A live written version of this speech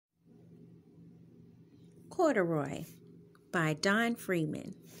Corduroy by Don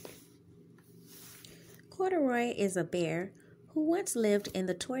Freeman. Corduroy is a bear who once lived in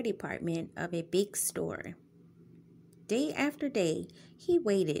the toy department of a big store. Day after day, he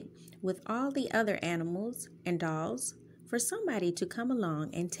waited with all the other animals and dolls for somebody to come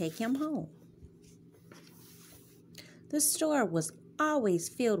along and take him home. The store was always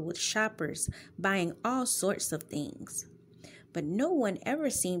filled with shoppers buying all sorts of things, but no one ever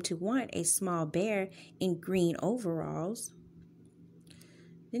seemed to want a small bear in green overalls.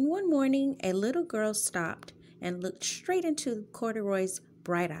 Then one morning, a little girl stopped and looked straight into Corduroy's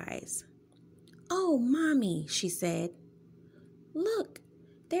bright eyes. "Oh, Mommy," she said. "Look,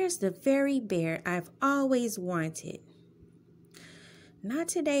 there's the very bear I've always wanted." "Not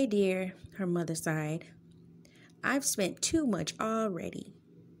today, dear," her mother sighed. "I've spent too much already.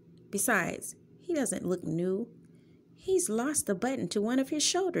 Besides, he doesn't look new. He's lost the button to one of his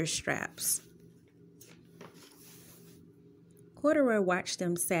shoulder straps." Corduroy watched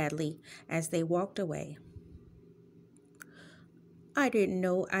them sadly as they walked away. "I didn't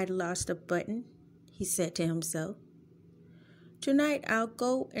know I'd lost a button," he said to himself. "Tonight I'll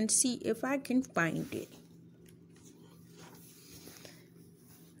go and see if I can find it."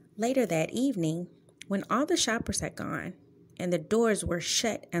 Later that evening, when all the shoppers had gone and the doors were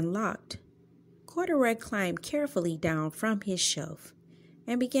shut and locked, Corduroy climbed carefully down from his shelf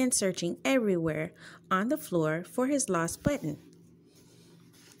and began searching everywhere on the floor for his lost button.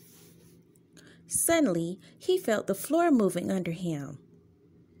 Suddenly, he felt the floor moving under him.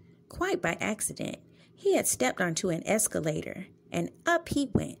 Quite by accident, he had stepped onto an escalator, and up he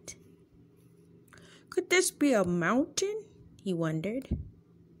went. "Could this be a mountain?" he wondered.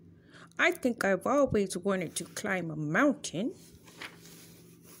 "I think I've always wanted to climb a mountain."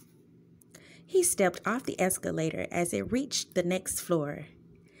 He stepped off the escalator as it reached the next floor,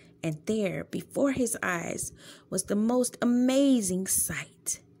 and there, before his eyes, was the most amazing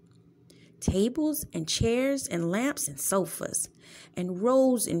sight. Tables and chairs and lamps and sofas, and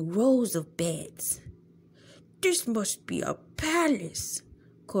rows of beds. "This must be a palace,"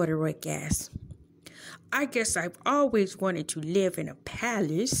 Corduroy gasped. "I guess I've always wanted to live in a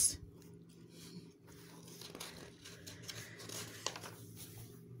palace."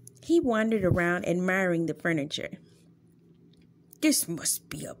 He wandered around admiring the furniture. "This must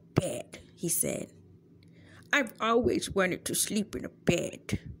be a bed," he said. "I've always wanted to sleep in a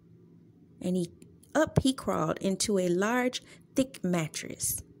bed." And he crawled into a large, thick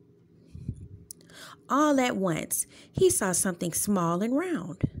mattress. All at once, he saw something small and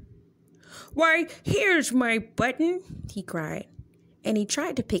round. "Why, here's my button," he cried, and he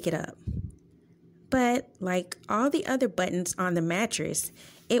tried to pick it up. But like all the other buttons on the mattress,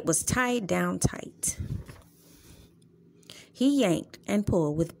 it was tied down tight. He yanked and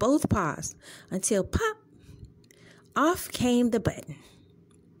pulled with both paws until pop, off came the button.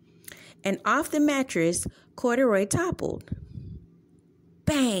 And off the mattress, Corduroy toppled.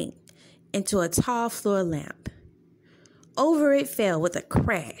 Bang! Into a tall floor lamp. Over it fell with a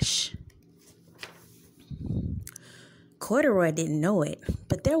crash. Corduroy didn't know it,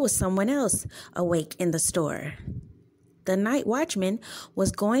 but there was someone else awake in the store. The night watchman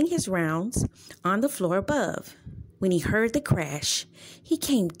was going his rounds on the floor above. When he heard the crash, he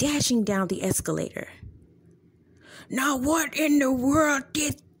came dashing down the escalator. "Now what in the world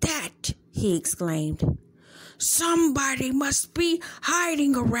did that?" he exclaimed. "Somebody must be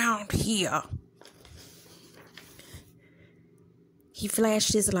hiding around here." He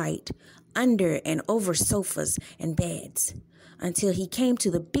flashed his light under and over sofas and beds until he came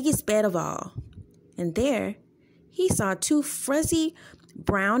to the biggest bed of all. And there he saw two fuzzy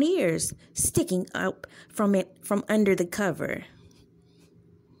brown ears sticking up from under the cover.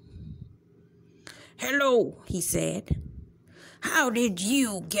 "Hello," he said. "How did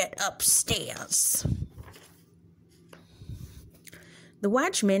you get upstairs?" The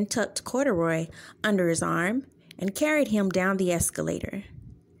watchman tucked Corduroy under his arm and carried him down the escalator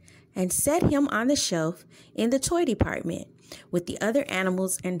and set him on the shelf in the toy department with the other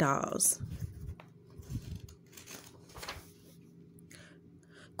animals and dolls.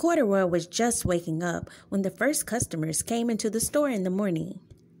 Corduroy was just waking up when the first customers came into the store in the morning.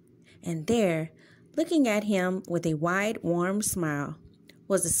 And there, looking at him with a wide, warm smile,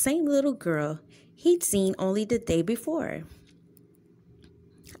 was the same little girl he'd seen only the day before.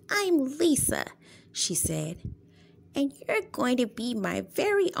 "I'm Lisa," she said, "and you're going to be my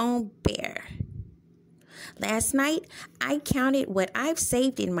very own bear. Last night, I counted what I've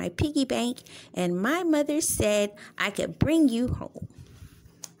saved in my piggy bank, and my mother said I could bring you home."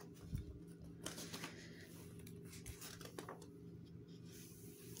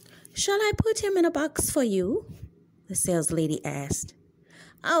 "Shall I put him in a box for you?" the sales lady asked.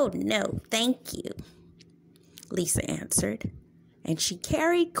 "Oh, no, thank you," Lisa answered, and she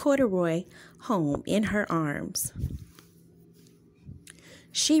carried Corduroy home in her arms.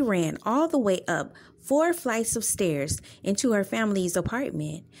 She ran all the way up 4 flights of stairs into her family's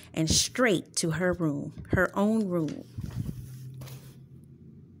apartment and straight to her own room.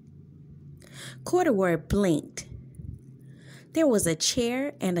 Corduroy blinked. There was a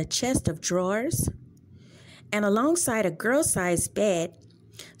chair and a chest of drawers, and alongside a girl-sized bed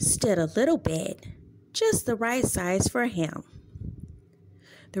stood a little bed, just the right size for him.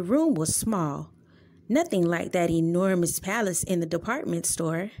 The room was small, nothing like that enormous palace in the department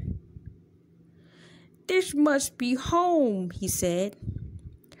store. "This must be home," he said.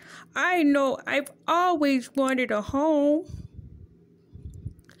 "I know I've always wanted a home."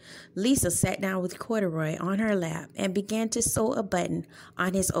 Lisa sat down with Corduroy on her lap and began to sew a button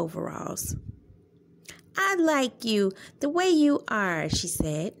on his overalls. "I like you the way you are," she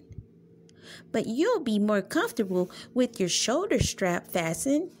said. "But you'll be more comfortable with your shoulder strap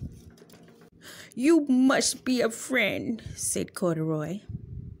fastened." "You must be a friend," said Corduroy.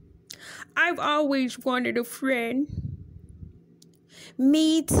 "I've always wanted a friend."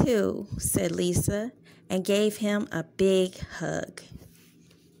 "Me too," said Lisa, and gave him a big hug.